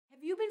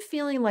been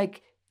feeling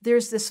like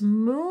there's this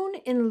moon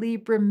in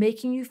Libra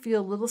making you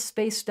feel a little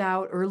spaced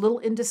out or a little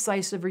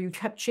indecisive, or you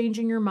kept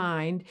changing your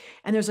mind.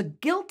 And there's a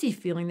guilty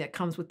feeling that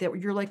comes with that, where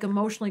you're like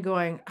emotionally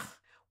going, "Ugh,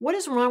 what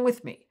is wrong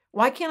with me?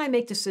 Why can't I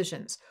make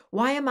decisions?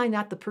 Why am I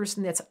not the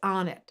person that's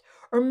on it?"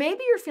 Or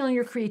maybe you're feeling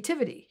your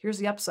creativity. Here's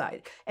the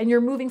upside. And you're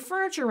moving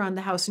furniture around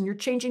the house and you're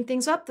changing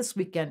things up this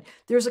weekend.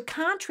 There's a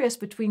contrast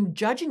between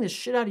judging the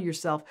shit out of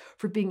yourself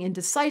for being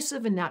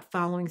indecisive and not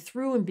following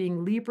through and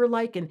being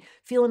Libra-like and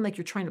feeling like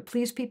you're trying to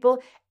please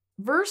people,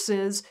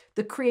 versus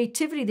the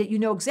creativity that you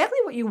know exactly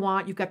what you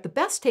want, you've got the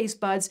best taste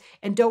buds,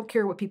 and don't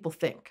care what people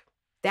think.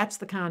 That's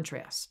the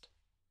contrast.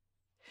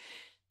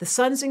 The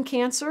sun's in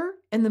Cancer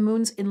and the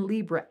moon's in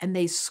Libra, and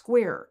they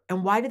square.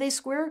 And why do they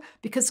square?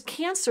 Because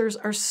Cancers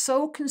are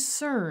so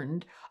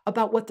concerned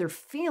about what they're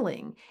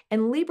feeling,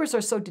 and Libras are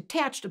so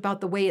detached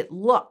about the way it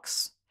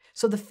looks.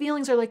 So the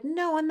feelings are like,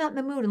 no, I'm not in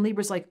the mood. And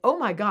Libra's like, oh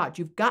my God,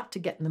 you've got to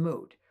get in the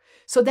mood.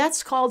 So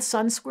that's called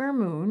Sun Square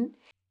Moon.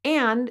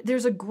 And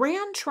there's a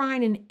grand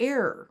trine in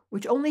air,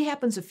 which only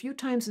happens a few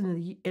times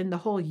in the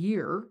whole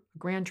year.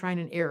 Grand trine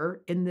in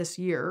air in this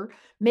year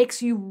makes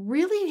you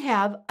really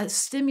have a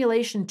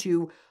stimulation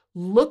to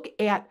look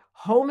at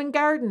home and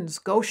gardens,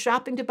 go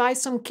shopping to buy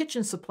some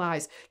kitchen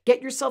supplies,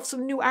 get yourself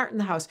some new art in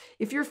the house.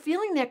 If you're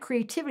feeling that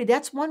creativity,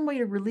 that's one way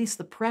to release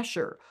the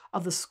pressure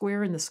of the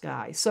square in the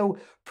sky. So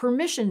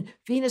permission,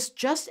 Venus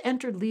just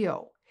entered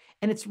Leo,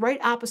 and it's right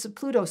opposite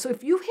Pluto. So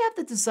if you have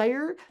the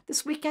desire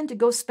this weekend to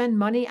go spend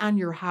money on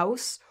your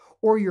house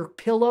or your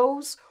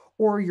pillows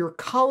or your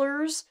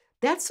colors,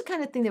 that's the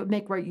kind of thing that would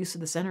make right use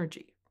of this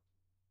energy.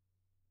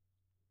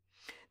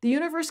 The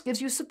universe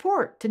gives you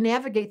support to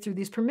navigate through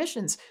these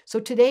permissions. So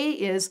today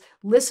is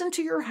listen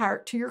to your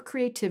heart, to your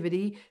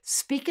creativity,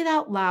 speak it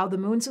out loud. The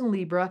moon's in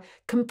Libra.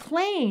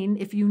 Complain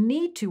if you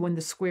need to when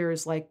the square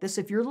is like this.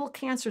 If your little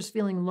Cancer is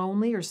feeling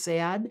lonely or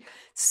sad,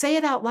 say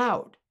it out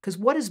loud. Because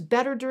what is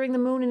better during the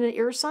moon in an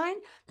air sign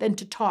than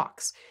to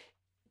talk?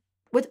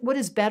 What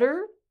is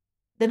better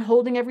than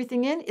holding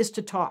everything in is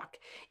to talk.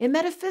 In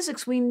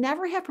metaphysics, we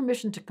never have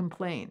permission to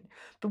complain.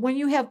 But when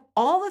you have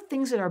all the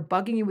things that are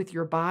bugging you with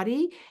your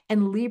body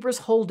and Libras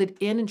hold it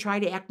in and try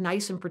to act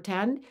nice and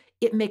pretend,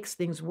 it makes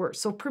things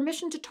worse. So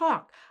permission to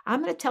talk.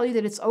 I'm going to tell you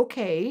that it's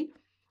okay,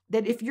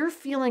 that if you're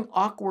feeling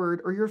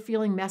awkward or you're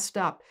feeling messed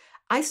up,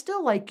 I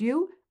still like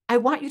you. I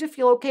want you to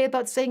feel okay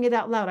about saying it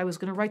out loud. I was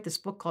going to write this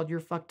book called You're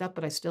Fucked Up,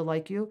 but I Still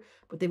Like You,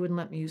 but they wouldn't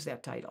let me use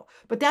that title.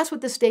 But that's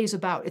what this day is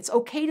about. It's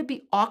okay to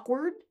be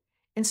awkward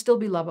and still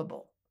be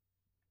lovable.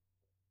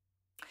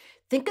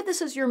 Think of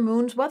this as your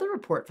moon's weather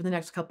report for the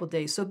next couple of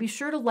days. So be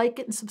sure to like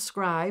it and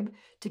subscribe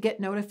to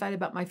get notified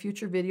about my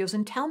future videos.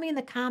 And tell me in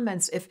the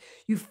comments if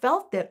you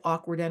felt that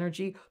awkward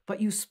energy, but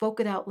you spoke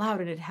it out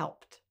loud and it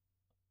helped.